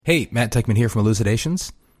Hey, Matt Teichman here from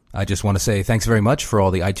Elucidations. I just want to say thanks very much for all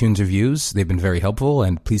the iTunes reviews. They've been very helpful,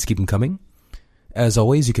 and please keep them coming. As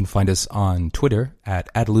always, you can find us on Twitter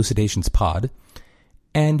at @ElucidationsPod,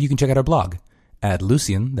 and you can check out our blog at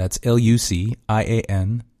Lucian, that's Lucian,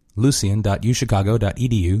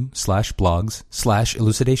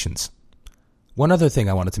 lucian.uchicago.edu/blogs/elucidations. One other thing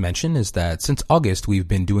I wanted to mention is that since August, we've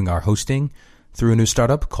been doing our hosting through a new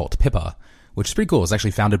startup called Pippa, which is pretty cool. It's actually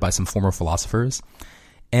founded by some former philosophers.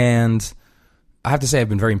 And I have to say, I've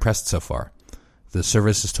been very impressed so far. The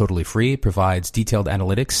service is totally free, provides detailed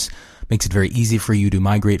analytics, makes it very easy for you to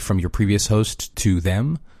migrate from your previous host to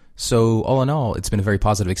them. So all in all, it's been a very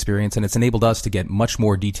positive experience, and it's enabled us to get much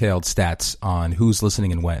more detailed stats on who's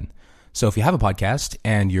listening and when. So if you have a podcast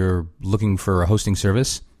and you're looking for a hosting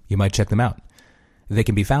service, you might check them out. They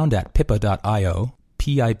can be found at pippa.io,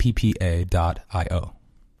 pippa.io.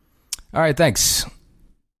 All right, thanks.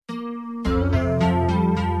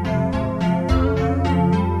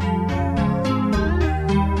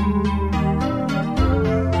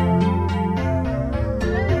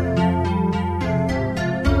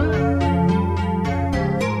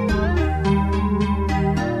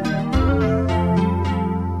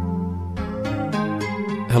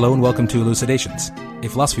 Hello and welcome to Elucidations, a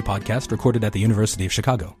philosophy podcast recorded at the University of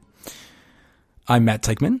Chicago. I'm Matt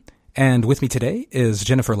Teichman, and with me today is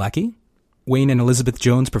Jennifer Lackey, Wayne and Elizabeth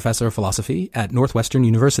Jones Professor of Philosophy at Northwestern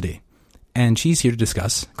University, and she's here to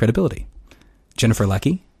discuss credibility. Jennifer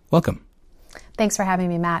Lackey, welcome. Thanks for having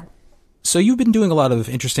me, Matt. So you've been doing a lot of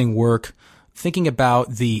interesting work thinking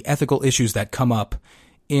about the ethical issues that come up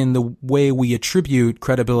in the way we attribute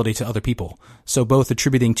credibility to other people. So both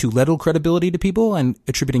attributing too little credibility to people and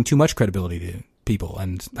attributing too much credibility to people.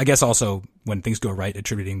 And I guess also, when things go right,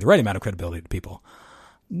 attributing the right amount of credibility to people.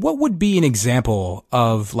 What would be an example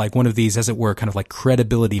of like one of these, as it were, kind of like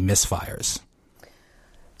credibility misfires?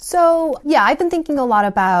 So, yeah, I've been thinking a lot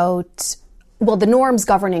about, the norms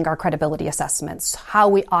governing our credibility assessments, how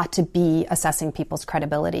we ought to be assessing people's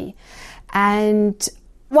credibility. And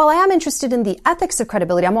while I am interested in the ethics of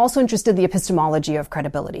credibility, I'm also interested in the epistemology of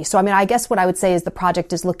credibility. So, I guess what I would say is the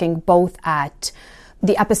project is looking both at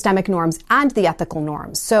the epistemic norms and the ethical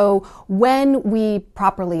norms. So when we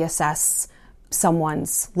properly assess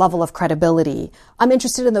someone's level of credibility, I'm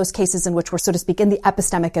interested in those cases in which we're, so to speak, in the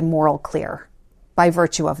epistemic and moral clear by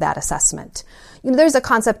virtue of that assessment. There's a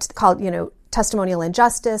concept called, testimonial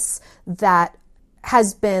injustice that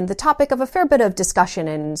has been the topic of a fair bit of discussion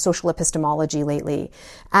in social epistemology lately.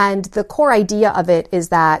 And the core idea of it is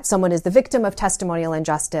that someone is the victim of testimonial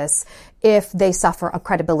injustice if they suffer a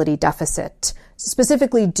credibility deficit,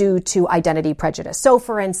 specifically due to identity prejudice. So,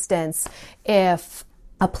 for instance, if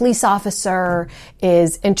a police officer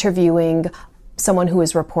is interviewing someone who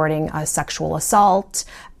is reporting a sexual assault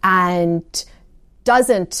and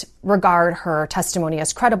doesn't regard her testimony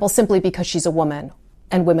as credible simply because she's a woman,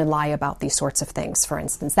 and women lie about these sorts of things, for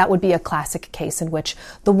instance. That would be a classic case in which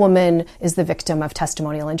the woman is the victim of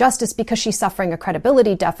testimonial injustice because she's suffering a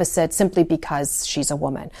credibility deficit simply because she's a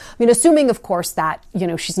woman. Assuming, of course, that,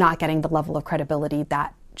 she's not getting the level of credibility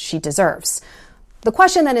that she deserves. The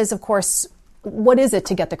question then is, of course, what is it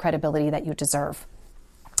to get the credibility that you deserve?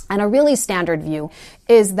 And a really standard view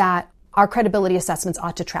is that our credibility assessments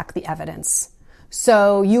ought to track the evidence.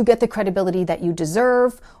 So you get the credibility that you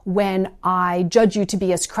deserve when I judge you to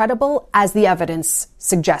be as credible as the evidence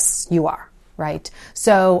suggests you are, right?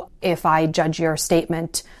 So if I judge your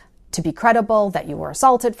statement to be credible, that you were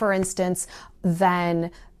assaulted, for instance,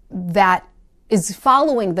 then that is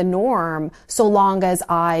following the norm so long as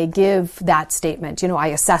I give that statement, I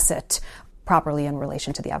assess it properly in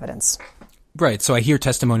relation to the evidence. Right. So I hear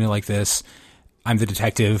testimony like this. I'm the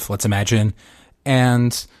detective, let's imagine,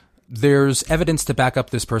 and there's evidence to back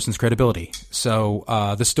up this person's credibility. So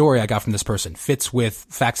the story I got from this person fits with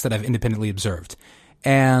facts that I've independently observed.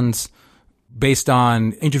 And based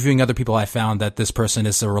on interviewing other people, I found that this person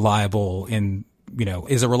is a reliable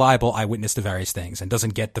eyewitness to various things and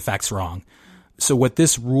doesn't get the facts wrong. So what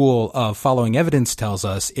this rule of following evidence tells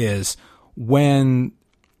us is when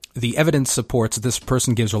the evidence supports that this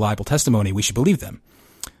person gives reliable testimony, we should believe them.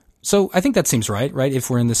 So I think that seems right? If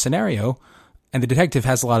we're in this scenario, and the detective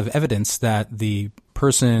has a lot of evidence that the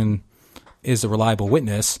person is a reliable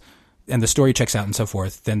witness and the story checks out and so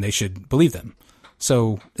forth, then they should believe them.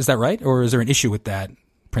 So is that right? Or is there an issue with that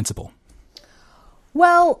principle?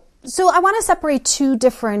 Well, so I want to separate two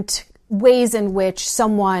different ways in which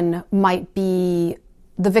someone might be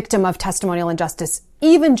the victim of testimonial injustice,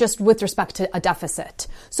 even just with respect to a deficit.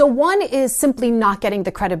 So one is simply not getting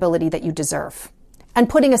the credibility that you deserve. and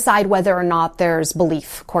putting aside whether or not there's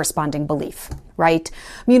belief, corresponding belief, right?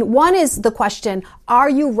 I mean, one is the question, are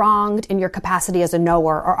you wronged in your capacity as a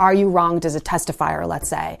knower, or are you wronged as a testifier, let's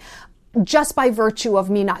say, just by virtue of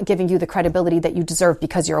me not giving you the credibility that you deserve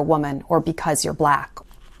because you're a woman or because you're black?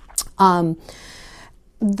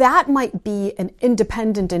 That might be an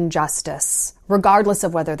independent injustice, regardless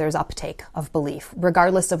of whether there's uptake of belief,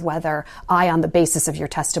 regardless of whether I, on the basis of your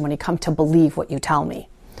testimony, come to believe what you tell me.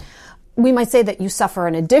 We might say that you suffer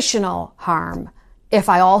an additional harm if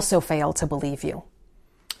I also fail to believe you.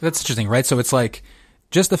 That's interesting, right? So it's like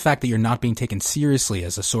just the fact that you're not being taken seriously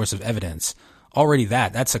as a source of evidence, already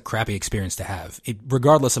that's a crappy experience to have,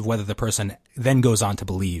 regardless of whether the person then goes on to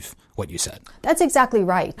believe what you said. That's exactly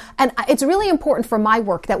right. And it's really important for my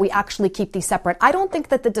work that we actually keep these separate. I don't think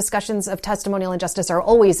that the discussions of testimonial injustice are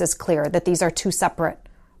always as clear, that these are two separate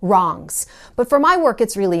wrongs. But for my work,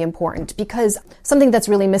 it's really important because something that's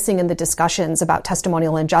really missing in the discussions about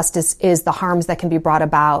testimonial injustice is the harms that can be brought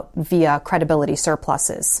about via credibility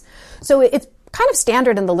surpluses. So it's kind of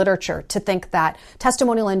standard in the literature to think that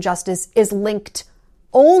testimonial injustice is linked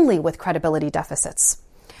only with credibility deficits.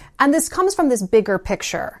 And this comes from this bigger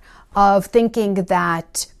picture of thinking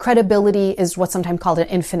that credibility is what's sometimes called an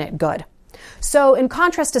infinite good. So in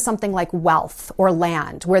contrast to something like wealth or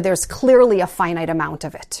land, where there's clearly a finite amount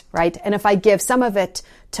of it, right? And if I give some of it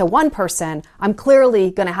to one person, I'm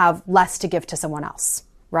clearly going to have less to give to someone else,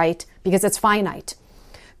 right? Because it's finite.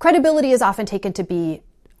 Credibility is often taken to be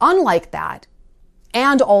unlike that,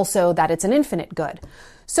 and also that it's an infinite good.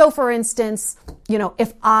 So for instance,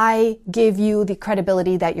 if I give you the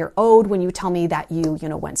credibility that you're owed when you tell me that you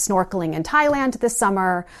went snorkeling in Thailand this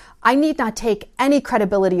summer, I need not take any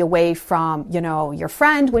credibility away from, your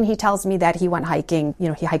friend when he tells me that he went hiking,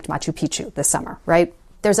 he hiked Machu Picchu this summer, right?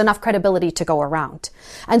 There's enough credibility to go around.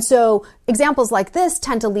 And so examples like this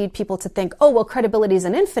tend to lead people to think, oh, well, credibility is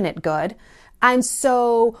an infinite good. And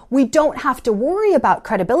so we don't have to worry about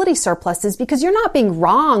credibility surpluses because you're not being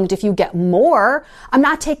wronged if you get more. I'm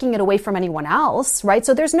not taking it away from anyone else, right?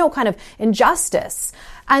 So there's no kind of injustice.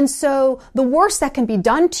 And so the worst that can be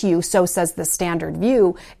done to you, so says the standard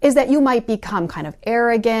view, is that you might become kind of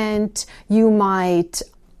arrogant. You might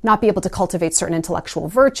not be able to cultivate certain intellectual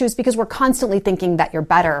virtues because we're constantly thinking that you're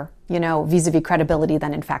better, vis-a-vis credibility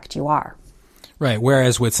than in fact you are. Right.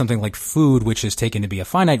 Whereas with something like food, which is taken to be a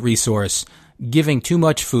finite resource, giving too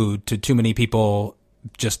much food to too many people,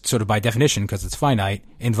 just sort of by definition, because it's finite,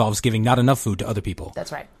 involves giving not enough food to other people.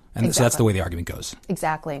 That's right. And exactly. So that's the way the argument goes.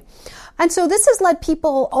 Exactly. And so this has led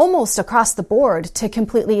people almost across the board to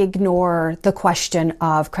completely ignore the question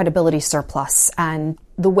of credibility surplus and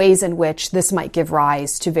the ways in which this might give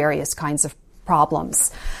rise to various kinds of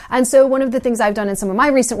problems. And so one of the things I've done in some of my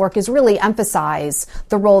recent work is really emphasize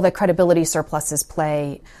the role that credibility surpluses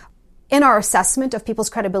play in our assessment of people's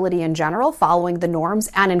credibility in general, following the norms,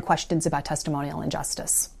 and in questions about testimonial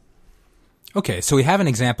injustice. Okay, so we have an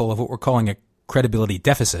example of what we're calling a credibility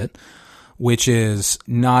deficit, which is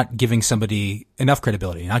not giving somebody enough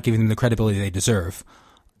credibility, not giving them the credibility they deserve.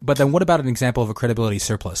 But then what about an example of a credibility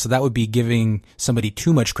surplus? So that would be giving somebody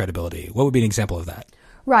too much credibility. What would be an example of that?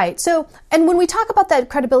 Right. So, and when we talk about that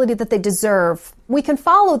credibility that they deserve, we can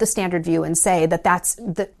follow the standard view and say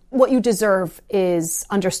that what you deserve is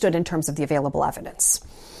understood in terms of the available evidence.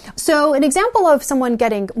 So an example of someone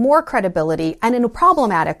getting more credibility and in a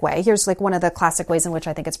problematic way, here's like one of the classic ways in which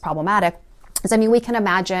I think it's problematic, is, we can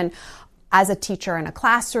imagine as a teacher in a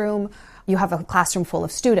classroom, you have a classroom full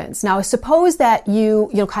of students. Now, suppose that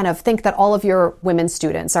you kind of think that all of your women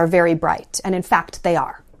students are very bright, and in fact they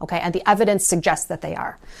are. Okay, and the evidence suggests that they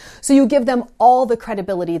are. So you give them all the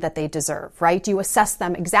credibility that they deserve, right? You assess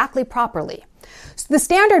them exactly properly. So the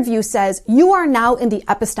standard view says you are now in the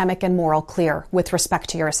epistemic and moral clear with respect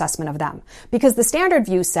to your assessment of them. Because the standard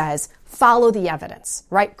view says follow the evidence,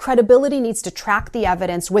 right? Credibility needs to track the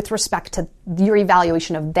evidence with respect to your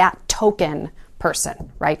evaluation of that token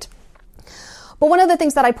person, right? But one of the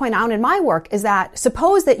things that I point out in my work is that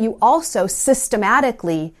suppose that you also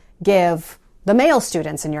systematically give the male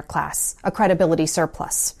students in your class a credibility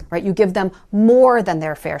surplus, right? You give them more than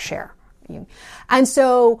their fair share. And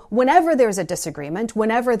so whenever there's a disagreement,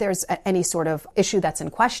 whenever there's any sort of issue that's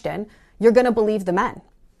in question, you're going to believe the men.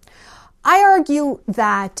 I argue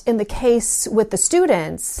that in the case with the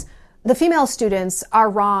students, the female students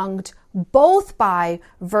are wronged both by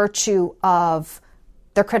virtue of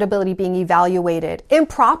their credibility being evaluated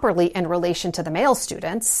improperly in relation to the male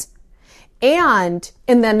students, and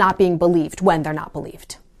in them not being believed when they're not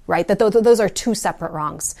believed, right? That those are two separate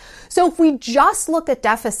wrongs. So if we just look at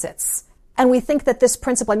deficits And we think that this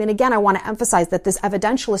principle, I mean, again, I want to emphasize that this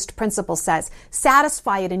evidentialist principle says,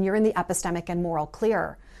 satisfy it and you're in the epistemic and moral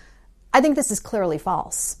clear. I think this is clearly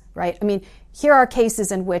false, right? I mean, here are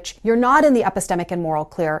cases in which you're not in the epistemic and moral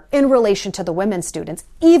clear in relation to the women students,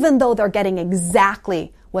 even though they're getting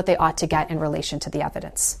exactly what they ought to get in relation to the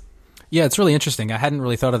evidence. Yeah, it's really interesting. I hadn't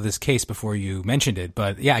really thought of this case before you mentioned it,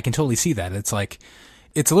 but yeah, I can totally see that. It's like,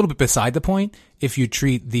 it's a little bit beside the point if you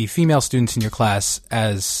treat the female students in your class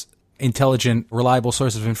as intelligent, reliable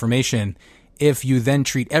source of information, if you then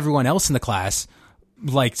treat everyone else in the class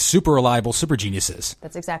like super reliable super geniuses.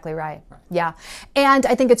 That's exactly right. Yeah. And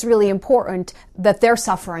I think it's really important that they're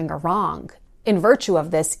suffering a wrong in virtue of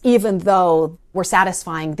this, even though we're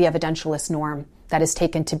satisfying the evidentialist norm that is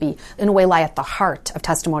taken to be, in a way, lie at the heart of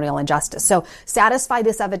testimonial injustice. So satisfy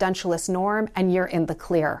this evidentialist norm and you're in the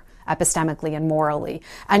clear, epistemically and morally.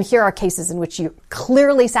 And here are cases in which you're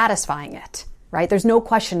clearly satisfying it, right? There's no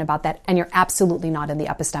question about that, and you're absolutely not in the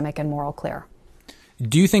epistemic and moral clear.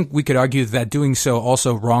 Do you think we could argue that doing so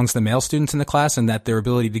also wrongs the male students in the class and that their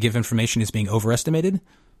ability to give information is being overestimated?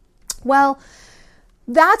 Well,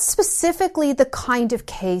 that's specifically the kind of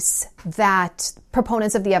case that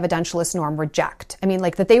proponents of the evidentialist norm reject. I mean,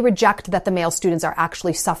 like that they reject that the male students are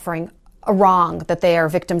actually suffering a wrong, that they are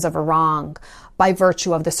victims of a wrong by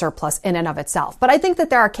virtue of the surplus in and of itself. But I think that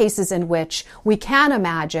there are cases in which we can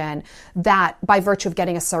imagine that by virtue of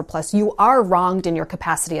getting a surplus, you are wronged in your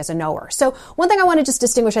capacity as a knower. So one thing I want to just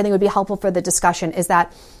distinguish, I think would be helpful for the discussion, is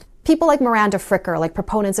that people like Miranda Fricker, like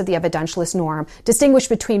proponents of the evidentialist norm, distinguish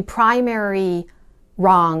between primary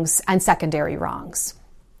wrongs and secondary wrongs.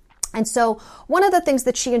 And so one of the things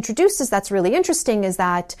that she introduces that's really interesting is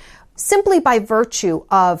that simply by virtue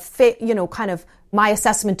of, kind of my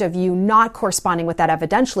assessment of you not corresponding with that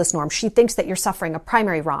evidentialist norm, she thinks that you're suffering a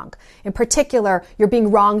primary wrong. In particular, you're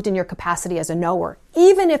being wronged in your capacity as a knower,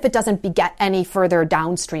 even if it doesn't beget any further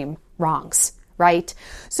downstream wrongs, right?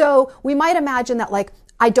 So we might imagine that, like,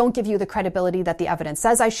 I don't give you the credibility that the evidence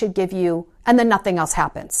says I should give you, and then nothing else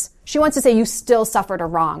happens. She wants to say you still suffered a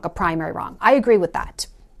wrong, a primary wrong. I agree with that.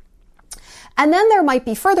 And then there might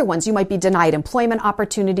be further ones. You might be denied employment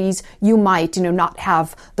opportunities. You might, not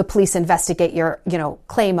have the police investigate your,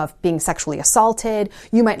 claim of being sexually assaulted.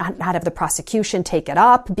 You might not have the prosecution take it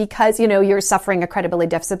up because, you're suffering a credibility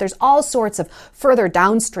deficit. There's all sorts of further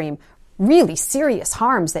downstream, really serious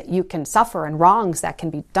harms that you can suffer and wrongs that can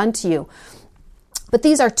be done to you. But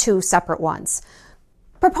these are two separate ones.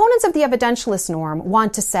 Proponents of the evidentialist norm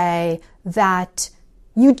want to say that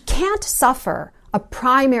you can't suffer a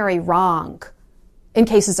primary wrong in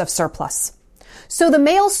cases of surplus. So the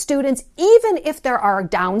male students, even if there are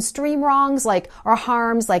downstream wrongs, or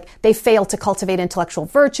harms, like they fail to cultivate intellectual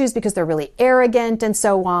virtues because they're really arrogant and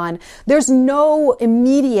so on, there's no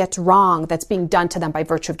immediate wrong that's being done to them by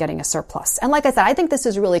virtue of getting a surplus. And like I said, I think this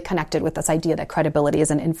is really connected with this idea that credibility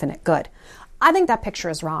is an infinite good. I think that picture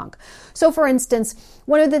is wrong. So for instance,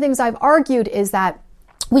 one of the things I've argued is that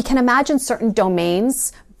we can imagine certain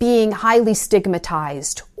domains being highly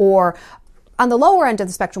stigmatized, or on the lower end of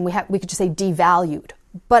the spectrum, we could just say devalued.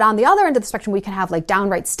 But on the other end of the spectrum, we can have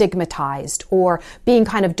downright stigmatized, or being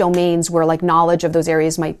kind of domains where knowledge of those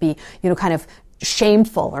areas might be, kind of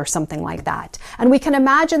shameful or something like that. And we can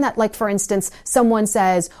imagine that, for instance, someone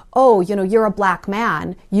says, oh, you're a black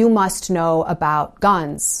man, you must know about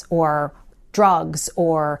guns or drugs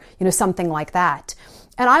or, something like that.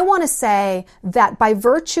 And I want to say that by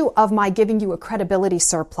virtue of my giving you a credibility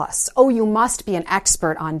surplus, oh, you must be an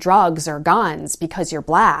expert on drugs or guns because you're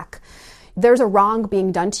black, there's a wrong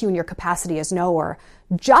being done to you in your capacity as knower,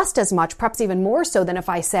 just as much, perhaps even more so than if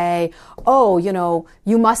I say, oh,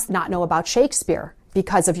 you must not know about Shakespeare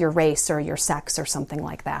because of your race or your sex or something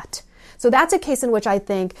like that. So that's a case in which I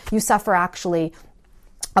think you suffer actually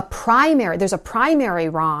there's a primary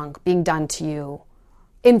wrong being done to you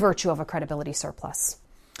in virtue of a credibility surplus.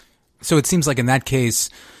 So it seems like in that case,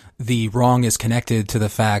 the wrong is connected to the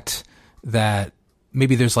fact that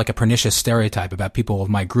maybe there's a pernicious stereotype about people of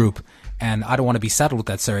my group, and I don't want to be saddled with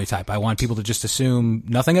that stereotype. I want people to just assume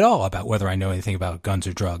nothing at all about whether I know anything about guns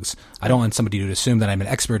or drugs. I don't want somebody to assume that I'm an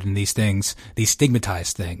expert in these things, these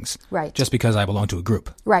stigmatized things, right, just because I belong to a group.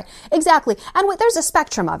 Right, exactly. And there's a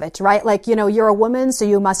spectrum of it, right? You're a woman, so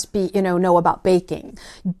you must be, know about baking.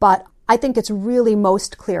 But I think it's really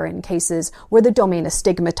most clear in cases where the domain is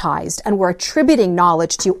stigmatized and we're attributing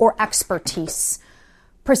knowledge to you or expertise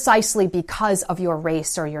precisely because of your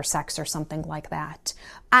race or your sex or something like that.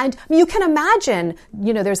 And you can imagine,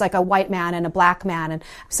 there's like a white man and a black man, and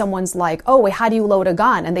someone's like, oh, wait, how do you load a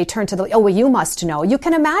gun? And they turn to oh, well, you must know. You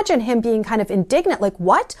can imagine him being kind of indignant, like,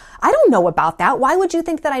 what? I don't know about that. Why would you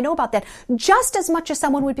think that I know about that? Just as much as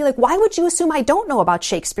someone would be like, why would you assume I don't know about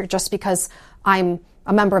Shakespeare just because I'm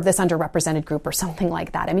a member of this underrepresented group or something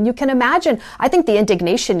like that? I mean, you can imagine, I think the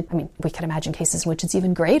indignation, we can imagine cases in which it's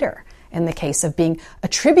even greater in the case of being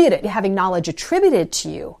attributed, having knowledge attributed to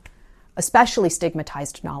you, especially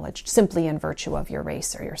stigmatized knowledge, simply in virtue of your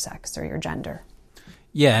race or your sex or your gender.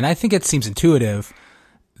 Yeah, and I think it seems intuitive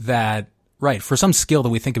that, right, for some skill that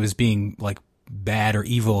we think of as being like bad or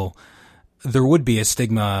evil, there would be a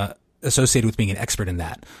stigma associated with being an expert in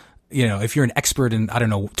that. If you're an expert in, I don't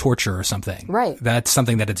know, torture or something, right, that's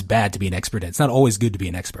something that it's bad to be an expert in. It's not always good to be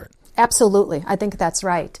an expert. Absolutely. I think that's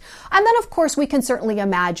right. And then, of course, we can certainly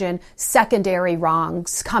imagine secondary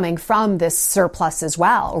wrongs coming from this surplus as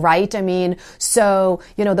well, right? I mean, so,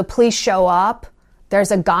 the police show up,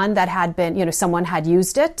 there's a gun that had been, someone had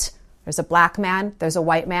used it. There's a black man, there's a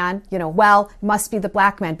white man, well, it must be the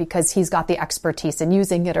black man because he's got the expertise in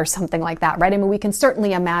using it or something like that, right? I mean, we can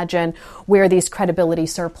certainly imagine where these credibility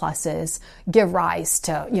surpluses give rise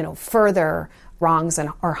to, further wrongs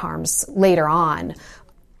or harms later on.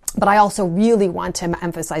 But I also really want to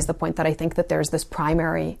emphasize the point that I think that there's this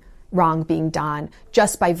primary wrong being done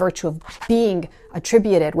just by virtue of being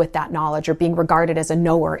attributed with that knowledge or being regarded as a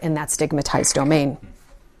knower in that stigmatized domain.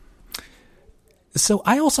 So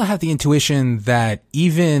I also have the intuition that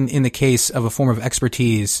even in the case of a form of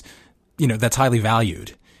expertise, that's highly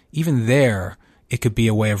valued, even there, it could be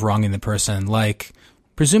a way of wronging the person. Like,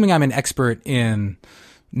 presuming I'm an expert in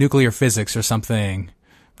nuclear physics or something,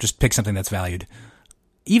 just pick something that's valued.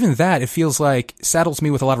 Even that, it feels like saddles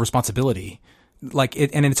me with a lot of responsibility.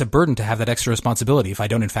 And it's a burden to have that extra responsibility if I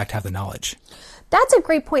don't in fact have the knowledge. That's a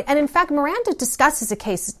great point. And in fact, Miranda Fricker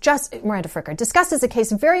discusses a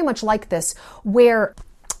case very much like this, where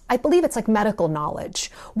I believe it's like medical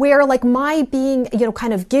knowledge, where like my being,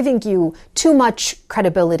 kind of giving you too much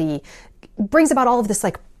credibility brings about all of this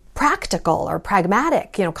like practical or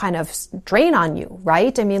pragmatic, kind of drain on you,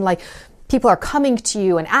 right? I mean, like people are coming to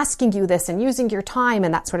you and asking you this and using your time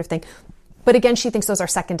and that sort of thing. But again, she thinks those are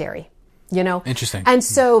secondary, Interesting. And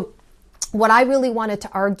so what I really wanted to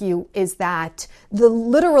argue is that the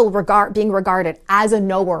literal being regarded as a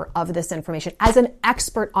knower of this information, as an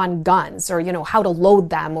expert on guns or, how to load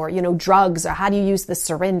them or, drugs or how do you use the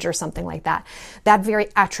syringe or something like that, that very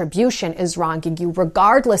attribution is wronging you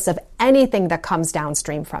regardless of anything that comes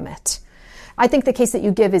downstream from it. I think the case that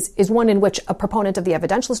you give is one in which a proponent of the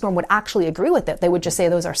evidentialist norm would actually agree with it. They would just say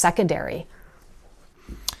those are secondary.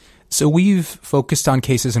 So we've focused on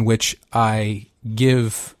cases in which I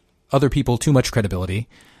give other people too much credibility,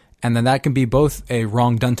 and then that can be both a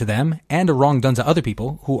wrong done to them and a wrong done to other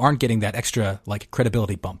people who aren't getting that extra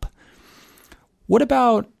credibility bump. What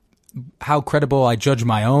about how credible I judge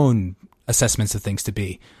my own assessments of things to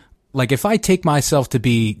be? Like if I take myself to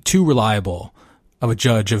be too reliable of a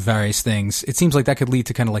judge of various things, it seems like that could lead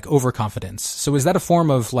to kind of overconfidence. So is that a form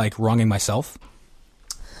of wronging myself?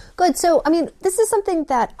 Good. So, I mean, this is something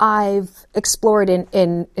that I've explored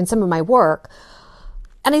in some of my work.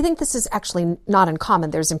 And I think this is actually not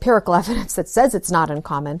uncommon. There's empirical evidence that says it's not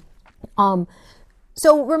uncommon.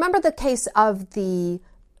 So remember the case of the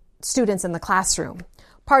students in the classroom.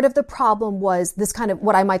 Part of the problem was this kind of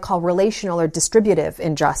what I might call relational or distributive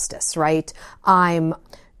injustice, right? I'm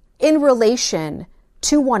in relation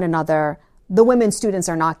to one another. The women students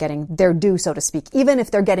are not getting their due, so to speak, even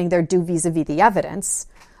if they're getting their due vis-a-vis the evidence.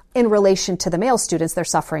 In relation to the male students, they're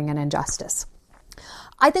suffering an injustice.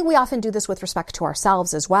 I think we often do this with respect to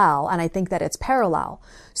ourselves as well, and I think that it's parallel.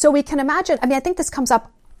 So we can imagine, I think this comes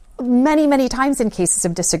up many, many times in cases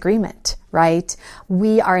of disagreement, right?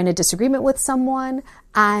 We are in a disagreement with someone,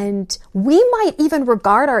 and we might even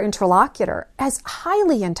regard our interlocutor as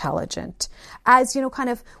highly intelligent, as,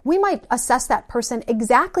 we might assess that person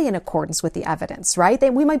exactly in accordance with the evidence,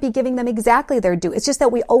 right? We might be giving them exactly their due. It's just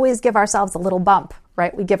that we always give ourselves a little bump,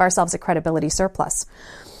 right? We give ourselves a credibility surplus.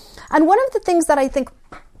 And one of the things that I think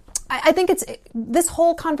this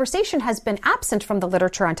whole conversation has been absent from the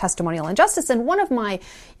literature on testimonial injustice. And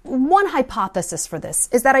one hypothesis for this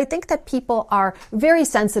is that I think that people are very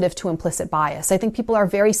sensitive to implicit bias. I think people are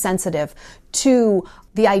very sensitive to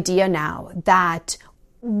the idea now that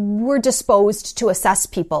we're disposed to assess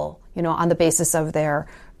people, on the basis of their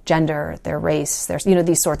gender, their race,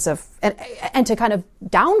 these sorts of, and to kind of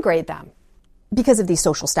downgrade them because of these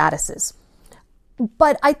social statuses.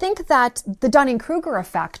 But I think that the Dunning-Kruger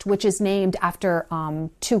effect, which is named after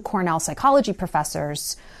two Cornell psychology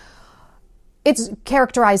professors, it's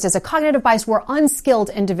characterized as a cognitive bias where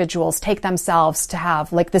unskilled individuals take themselves to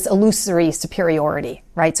have like this illusory superiority,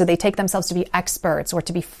 right? So they take themselves to be experts or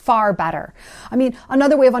to be far better. I mean,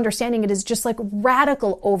 another way of understanding it is just like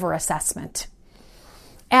radical overassessment.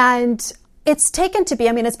 And it's taken to be,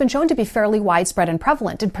 I mean, it's been shown to be fairly widespread and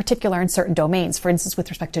prevalent, in particular in certain domains, for instance,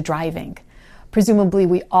 with respect to driving. Presumably,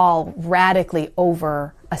 we all radically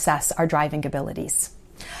over-assess our driving abilities.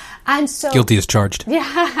 And so, guilty as charged.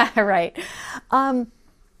 Yeah, right. And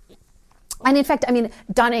in fact, I mean,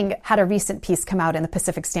 Dunning had a recent piece come out in the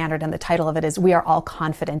Pacific Standard, and the title of it is "We Are All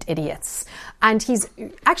Confident Idiots." And he's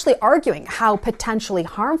actually arguing how potentially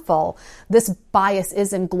harmful this bias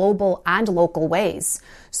is in global and local ways.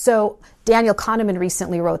 So Daniel Kahneman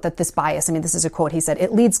recently wrote that this bias, I mean, this is a quote, he said,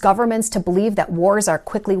 "It leads governments to believe that wars are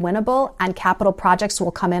quickly winnable and capital projects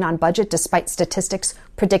will come in on budget despite statistics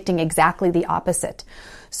predicting exactly the opposite."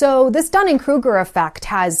 So this Dunning-Kruger effect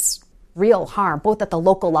has real harm, both at the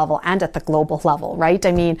local level and at the global level, right?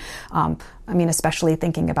 I mean, especially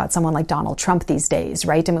thinking about someone like Donald Trump these days,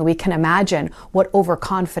 right? I mean, we can imagine what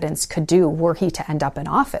overconfidence could do were he to end up in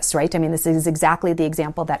office, right? I mean, this is exactly the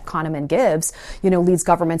example that Kahneman gives, leads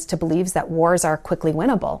governments to believe that wars are quickly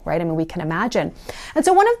winnable, right? I mean, we can imagine. And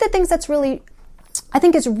so one of the things that's really, I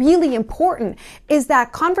think is really important is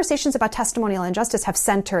that conversations about testimonial injustice have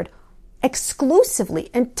centered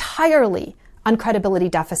exclusively, entirely on credibility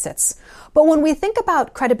deficits. But when we think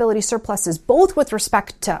about credibility surpluses, both with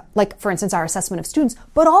respect to, like, for instance, our assessment of students,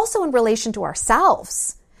 but also in relation to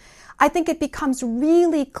ourselves, I think it becomes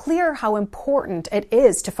really clear how important it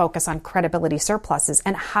is to focus on credibility surpluses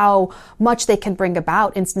and how much they can bring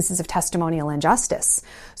about instances of testimonial injustice.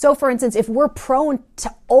 So, for instance, if we're prone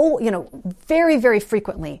to, very, very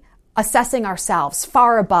frequently assessing ourselves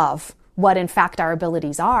far above what in fact our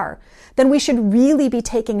abilities are, then we should really be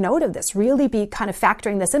taking note of this, really be kind of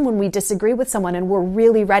factoring this in when we disagree with someone and we're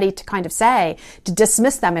really ready to kind of say, to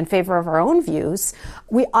dismiss them in favor of our own views.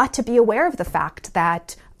 We ought to be aware of the fact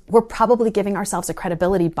that we're probably giving ourselves a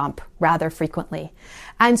credibility bump rather frequently.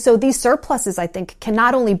 And so these surpluses, I think, can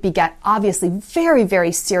not only beget obviously very,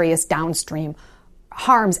 very serious downstream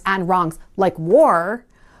harms and wrongs like war,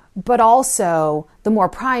 but also the more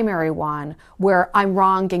primary one where I'm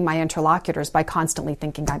wronging my interlocutors by constantly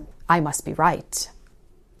thinking I must be right.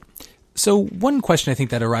 So one question I think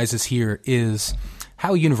that arises here is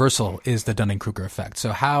how universal is the Dunning-Kruger effect?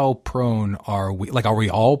 So how prone are we, are we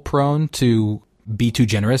all prone to be too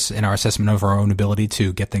generous in our assessment of our own ability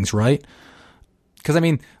to get things right? Because,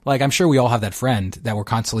 I'm sure we all have that friend that we're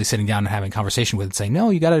constantly sitting down and having a conversation with and saying,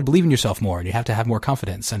 no, you got to believe in yourself more and you have to have more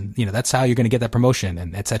confidence. And, that's how you're going to get that promotion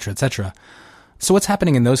and et cetera, et cetera. So what's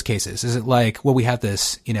happening in those cases? Is it we have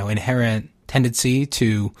this, inherent tendency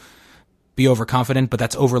to be overconfident, but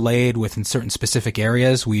that's overlaid with in certain specific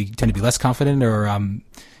areas we tend to be less confident? Or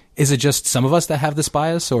is it just some of us that have this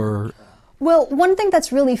bias or... Well, one thing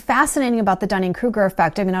that's really fascinating about the Dunning-Kruger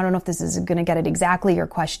effect, I don't know if this is going to get at exactly your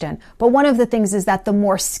question, but one of the things is that the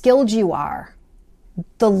more skilled you are,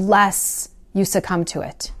 the less you succumb to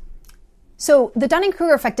it. So the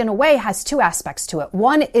Dunning-Kruger effect, in a way, has two aspects to it.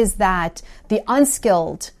 One is that the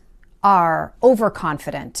unskilled are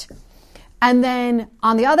overconfident. And then,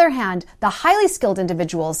 on the other hand, the highly skilled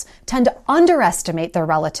individuals tend to underestimate their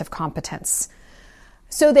relative competence.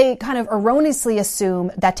 So they kind of erroneously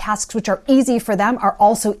assume that tasks which are easy for them are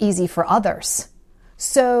also easy for others.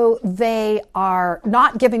 So they are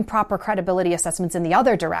not giving proper credibility assessments in the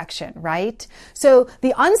other direction, right? So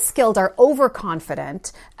the unskilled are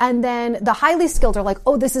overconfident, and then the highly skilled are like,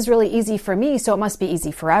 oh, this is really easy for me, so it must be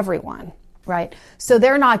easy for everyone, right? So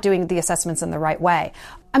they're not doing the assessments in the right way.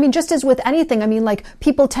 Just as with anything,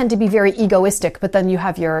 people tend to be very egoistic, but then you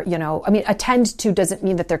have your, attend to doesn't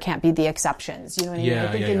mean that there can't be the exceptions. You know what I mean?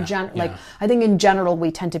 I think in general, we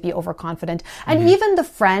tend to be overconfident. And even the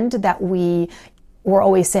friend that we were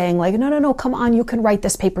always saying no, come on, you can write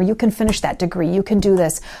this paper, you can finish that degree, you can do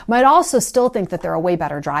this, might also still think that they're a way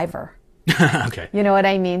better driver. Okay. You know what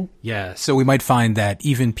I mean? Yeah. So we might find that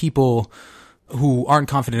even people who aren't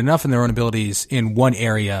confident enough in their own abilities in one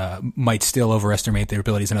area might still overestimate their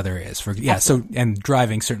abilities in other areas. So, and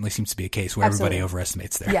driving certainly seems to be a case where Absolutely. Everybody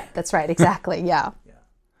overestimates there. Yeah, that's right. Exactly. Yeah.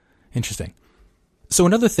 Interesting. So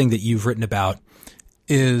another thing that you've written about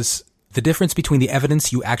is the difference between the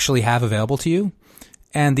evidence you actually have available to you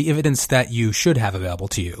and the evidence that you should have available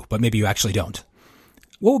to you, but maybe you actually don't.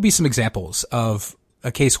 What would be some examples of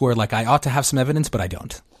a case where I ought to have some evidence, but I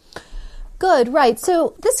don't? Good, right.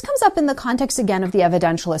 So this comes up in the context again of the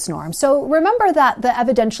evidentialist norm. So remember that the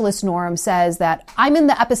evidentialist norm says that I'm in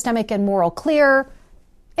the epistemic and moral clear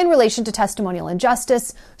in relation to testimonial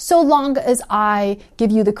injustice, so long as I give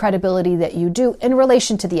you the credibility that you do in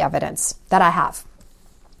relation to the evidence that I have.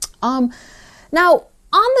 Now,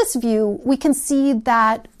 on this view, we can see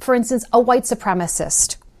that, for instance, a white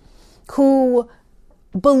supremacist who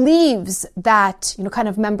believes that, kind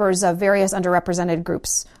of members of various underrepresented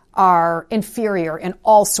groups are inferior in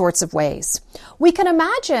all sorts of ways. We can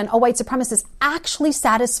imagine a white supremacist actually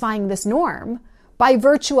satisfying this norm by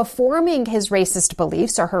virtue of forming his racist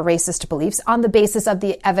beliefs or her racist beliefs on the basis of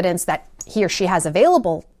the evidence that he or she has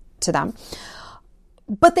available to them.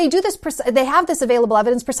 But they do this, they have this available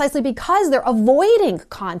evidence precisely because they're avoiding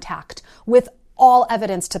contact with all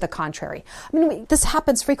evidence to the contrary. I mean, this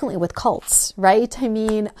happens frequently with cults, right? I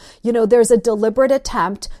mean, there's a deliberate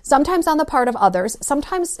attempt, sometimes on the part of others,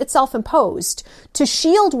 sometimes it's self-imposed, to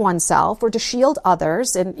shield oneself or to shield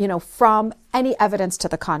others and, from any evidence to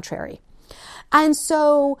the contrary. And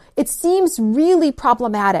so it seems really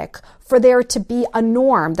problematic for there to be a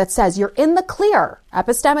norm that says you're in the clear,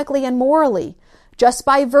 epistemically and morally, just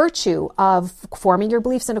by virtue of forming your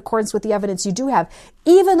beliefs in accordance with the evidence you do have,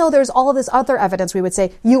 even though there's all of this other evidence we would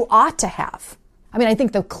say you ought to have. I mean, I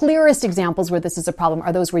think the clearest examples where this is a problem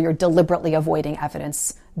are those where you're deliberately avoiding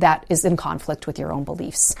evidence that is in conflict with your own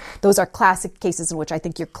beliefs. Those are classic cases in which I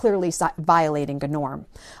think you're clearly violating a norm.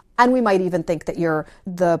 And we might even think that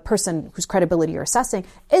the person whose credibility you're assessing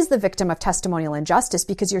is the victim of testimonial injustice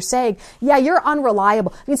because you're saying, yeah, you're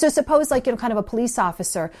unreliable. I mean, so suppose kind of a police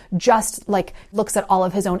officer just looks at all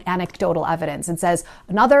of his own anecdotal evidence and says,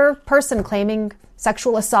 another person claiming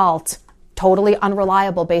sexual assault, totally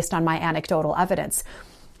unreliable based on my anecdotal evidence.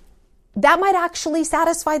 That might actually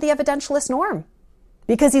satisfy the evidentialist norm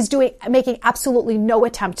because he's making absolutely no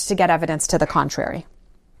attempt to get evidence to the contrary,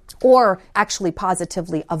 or actually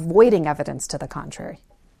positively avoiding evidence to the contrary.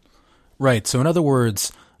 Right. So in other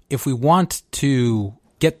words, if we want to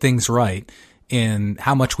get things right in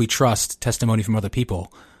how much we trust testimony from other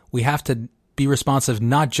people, we have to be responsive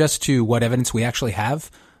not just to what evidence we actually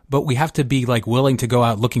have, but we have to be willing to go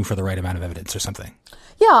out looking for the right amount of evidence or something.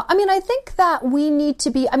 Yeah, I mean, I think that we need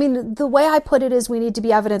to be, the way I put it is we need to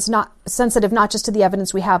be sensitive not just to the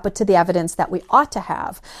evidence we have, but to the evidence that we ought to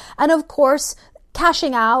have. And of course,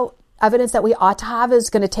 cashing out evidence that we ought to have is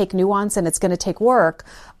going to take nuance and it's going to take work.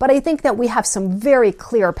 But I think that we have some very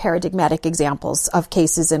clear paradigmatic examples of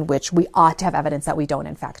cases in which we ought to have evidence that we don't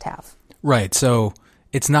in fact have. Right. So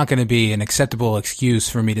it's not going to be an acceptable excuse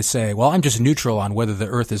for me to say, well, I'm just neutral on whether the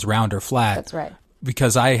earth is round or flat. That's right.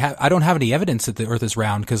 Because I don't have any evidence that the earth is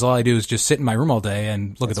round because all I do is just sit in my room all day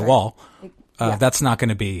and look at the wall. Yeah. That's not going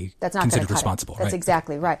to be considered responsible. That's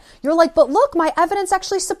exactly right. You're like, but look, my evidence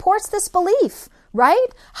actually supports this belief, right?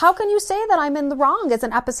 How can you say that I'm in the wrong as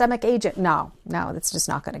an epistemic agent? No, that's just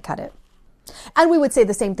not going to cut it. And we would say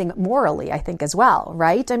the same thing morally, I think, as well,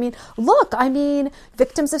 right?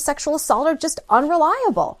 Victims of sexual assault are just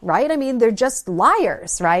unreliable, right? They're just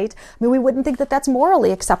liars, right? We wouldn't think that that's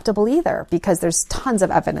morally acceptable either because there's tons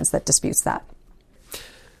of evidence that disputes that.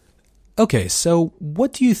 Okay, so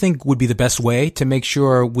what do you think would be the best way to make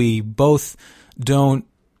sure we both don't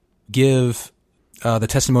give the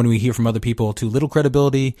testimony we hear from other people too little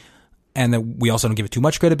credibility and that we also don't give it too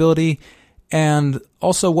much credibility? And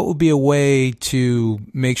also, what would be a way to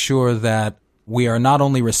make sure that we are not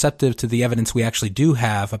only receptive to the evidence we actually do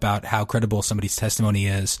have about how credible somebody's testimony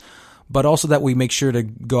is, but also that we make sure to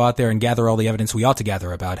go out there and gather all the evidence we ought to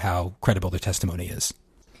gather about how credible their testimony is?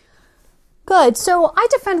 Good. So I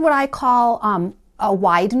defend what I call a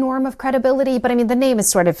wide norm of credibility, but the name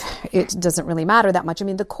is it doesn't really matter that much.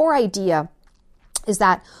 The core idea is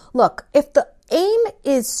that, look, if the aim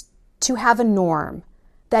is to have a norm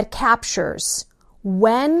that captures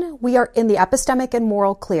when we are in the epistemic and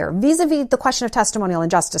moral clear, vis-a-vis the question of testimonial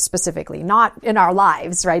injustice specifically, not in our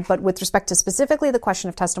lives, right, but with respect to specifically the question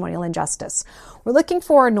of testimonial injustice, we're looking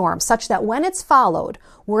for a norm such that when it's followed,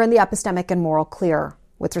 we're in the epistemic and moral clear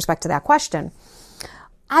with respect to that question.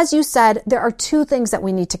 As you said, there are two things that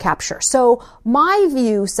we need to capture. So my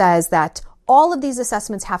view says that all of these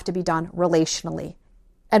assessments have to be done relationally.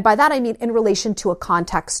 And by that I mean in relation to a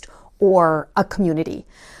context or a community.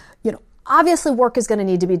 Obviously work is going to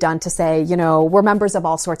need to be done to say, we're members of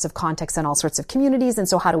all sorts of contexts and all sorts of communities, and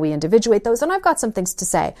so how do we individuate those? And I've got some things to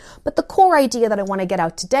say. But the core idea that I want to get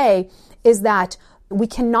out today is that we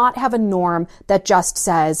cannot have a norm that just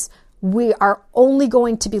says we are only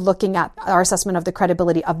going to be looking at our assessment of the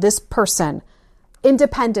credibility of this person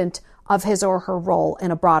independent of his or her role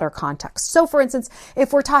in a broader context. So for instance,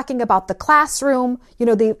 if we're talking about the classroom,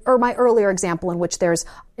 or my earlier example in which there's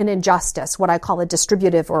an injustice, what I call a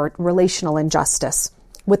distributive or relational injustice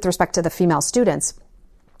with respect to the female students,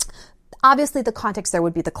 obviously the context there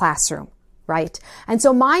would be the classroom, right? And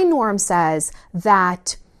so my norm says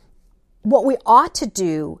that what we ought to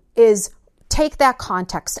do is take that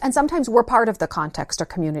context, and sometimes we're part of the context or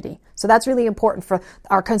community. So that's really important for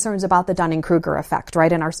our concerns about the Dunning-Kruger effect,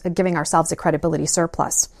 right? And giving ourselves a credibility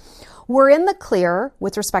surplus. We're in the clear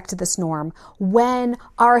with respect to this norm when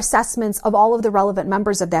our assessments of all of the relevant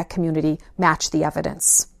members of that community match the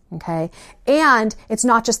evidence. Okay. And it's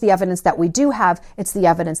not just the evidence that we do have, it's the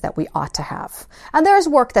evidence that we ought to have. And there's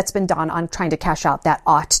work that's been done on trying to cash out that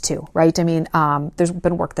ought to, right? I mean, there's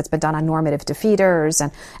been work that's been done on normative defeaters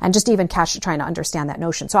and just even trying to understand that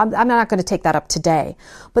notion. So I'm not going to take that up today.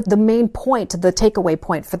 But the main point, the takeaway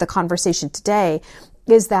point for the conversation today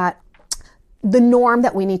is that the norm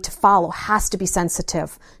that we need to follow has to be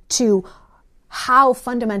sensitive to how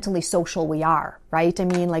fundamentally social we are, right? I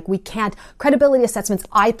mean, like credibility assessments,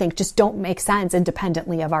 I think, just don't make sense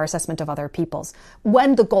independently of our assessment of other people's.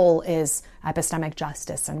 When the goal is epistemic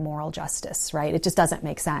justice and moral justice, right? It just doesn't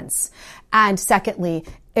make sense. And secondly,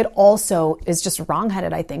 it also is just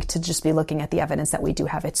wrongheaded, I think, to just be looking at the evidence that we do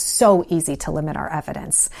have. It's so easy to limit our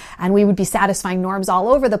evidence. And we would be satisfying norms all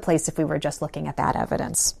over the place if we were just looking at that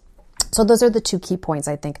evidence. So those are the two key points,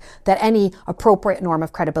 I think, that any appropriate norm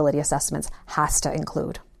of credibility assessments has to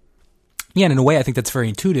include. Yeah, and in a way, I think that's very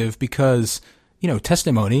intuitive because,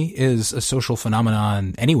 testimony is a social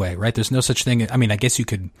phenomenon anyway, right? There's no such thing. I mean, I guess you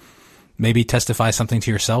could maybe testify something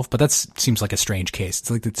to yourself, but that seems like a strange case.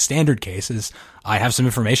 It's like the standard case is I have some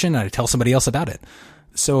information and I tell somebody else about it.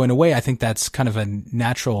 So in a way, I think that's kind of a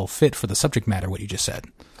natural fit for the subject matter, what you just said.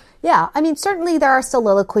 Yeah, I mean, certainly there are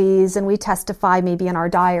soliloquies and we testify maybe in our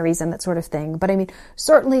diaries and that sort of thing. But I mean,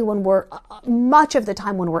 certainly much of the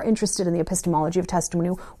time when we're interested in the epistemology of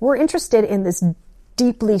testimony, we're interested in this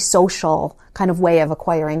deeply social kind of way of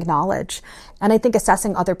acquiring knowledge. And I think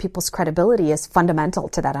assessing other people's credibility is fundamental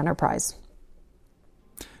to that enterprise.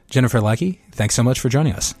 Jennifer Lackey, thanks so much for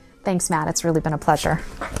joining us. Thanks, Matt. It's really been a pleasure.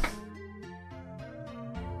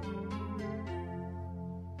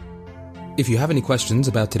 If you have any questions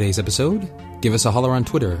about today's episode, give us a holler on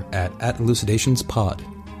Twitter at @elucidationspod.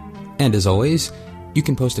 And as always, you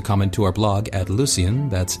can post a comment to our blog at Lucian,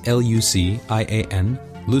 that's Lucian,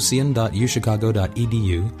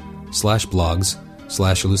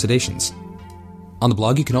 lucian.uchicago.edu/blogs/elucidations. On the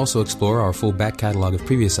blog, you can also explore our full back catalog of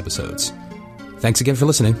previous episodes. Thanks again for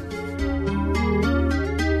listening.